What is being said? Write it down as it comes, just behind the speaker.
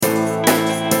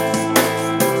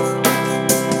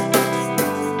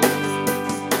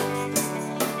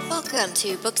Welcome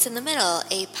to Books in the Middle,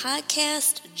 a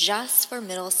podcast just for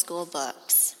middle school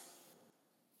books.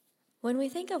 When we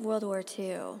think of World War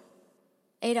II,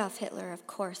 Adolf Hitler, of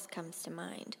course, comes to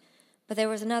mind. But there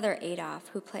was another Adolf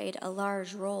who played a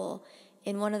large role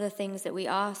in one of the things that we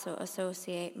also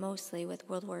associate mostly with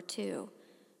World War II,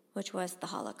 which was the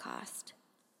Holocaust.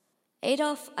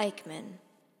 Adolf Eichmann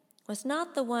was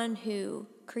not the one who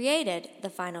created the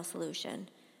final solution,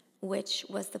 which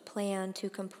was the plan to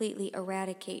completely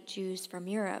eradicate Jews from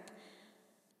Europe,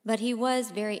 but he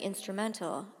was very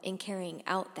instrumental in carrying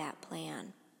out that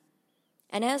plan.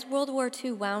 And as World War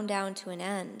II wound down to an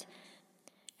end,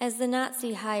 as the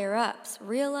Nazi higher-ups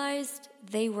realized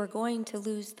they were going to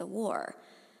lose the war,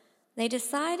 they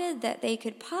decided that they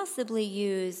could possibly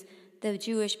use the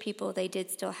Jewish people they did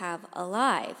still have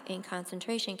alive in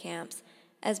concentration camps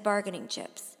as bargaining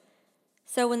chips.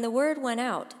 So when the word went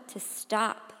out to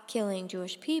stop killing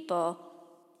Jewish people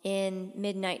in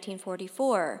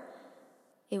mid-1944,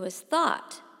 it was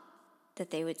thought that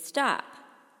they would stop.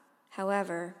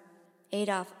 However,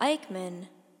 Adolf Eichmann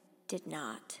did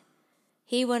not.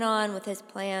 He went on with his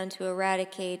plan to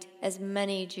eradicate as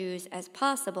many Jews as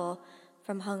possible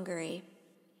from Hungary.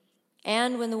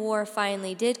 And when the war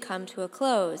finally did come to a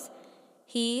close,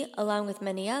 he, along with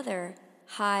many other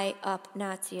high-up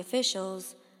Nazi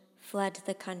officials, fled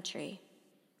the country.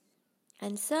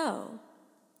 And so,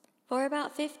 for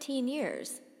about 15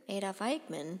 years, Adolf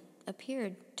Eichmann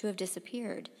appeared to have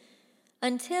disappeared,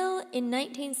 until in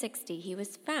 1960 he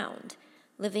was found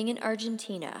living in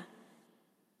Argentina.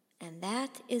 And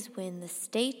that is when the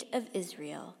State of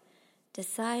Israel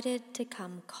decided to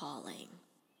come calling.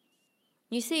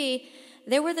 You see,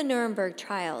 there were the Nuremberg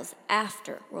trials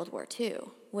after World War II,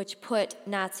 which put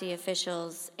Nazi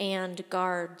officials and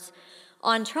guards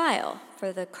on trial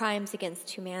for the crimes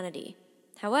against humanity.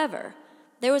 However,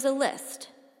 there was a list,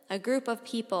 a group of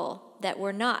people that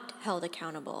were not held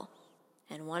accountable,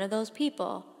 and one of those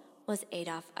people was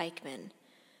Adolf Eichmann.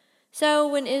 So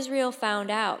when Israel found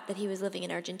out that he was living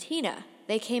in Argentina,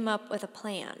 they came up with a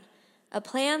plan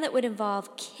that would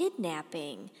involve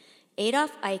kidnapping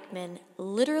Adolf Eichmann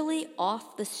literally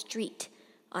off the street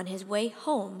on his way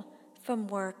home from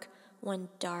work one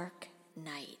dark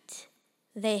night.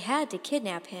 They had to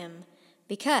kidnap him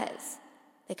because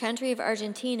the country of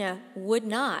Argentina would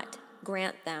not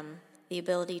grant them the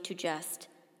ability to just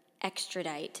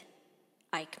extradite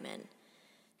Eichmann.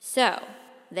 So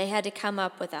they had to come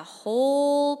up with a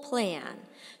whole plan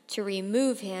to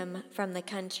remove him from the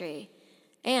country.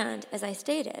 And, as I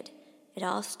stated, it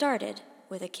all started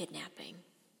with a kidnapping.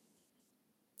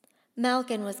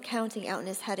 Malkin was counting out in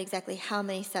his head exactly how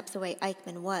many steps away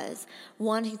Eichmann was,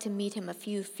 wanting to meet him a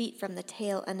few feet from the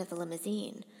tail end of the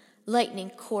limousine. Lightning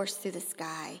coursed through the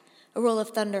sky. A roll of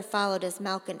thunder followed as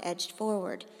Malkin edged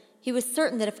forward. He was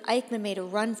certain that if Eichmann made a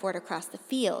run for it across the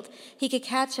field, he could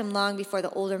catch him long before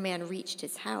the older man reached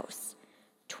his house.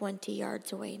 20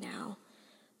 yards away now.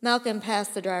 Malkin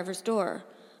passed the driver's door.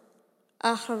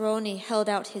 Aharoni held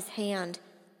out his hand.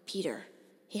 "Peter,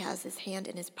 he has his hand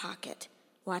in his pocket.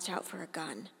 Watch out for a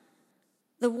gun."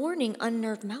 The warning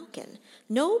unnerved Malkin.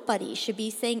 Nobody should be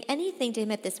saying anything to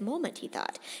him at this moment, he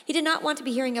thought. He did not want to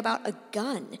be hearing about a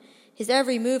gun. His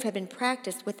every move had been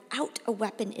practiced without a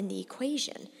weapon in the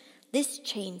equation. This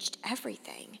changed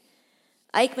everything.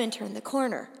 Eichmann turned the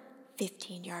corner,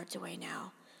 15 yards away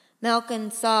now.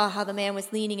 Malkin saw how the man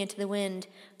was leaning into the wind,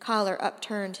 collar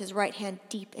upturned, his right hand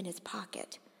deep in his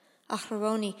pocket.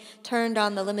 Aharoni turned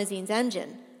on the limousine's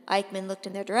engine. Eichmann looked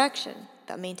in their direction,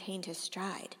 but maintained his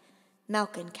stride.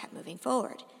 Malkin kept moving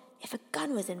forward. If a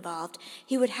gun was involved,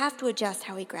 he would have to adjust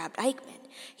how he grabbed Eichmann.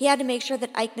 He had to make sure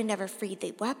that Eichmann never freed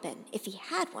the weapon, if he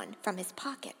had one, from his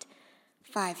pocket.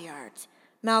 5 yards.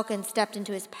 Malkin stepped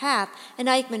into his path, and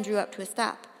Eichmann drew up to a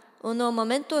stop. "Uno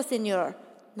momento, senor,"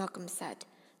 Malcolm said,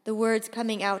 the words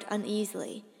coming out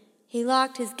uneasily. He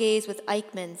locked his gaze with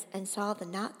Eichmann's and saw the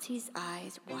Nazi's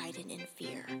eyes widen in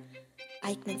fear.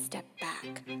 Eichmann stepped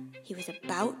back. He was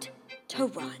about to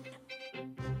run.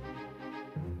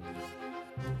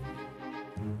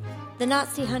 The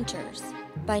Nazi Hunters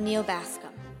by Neil Bascom.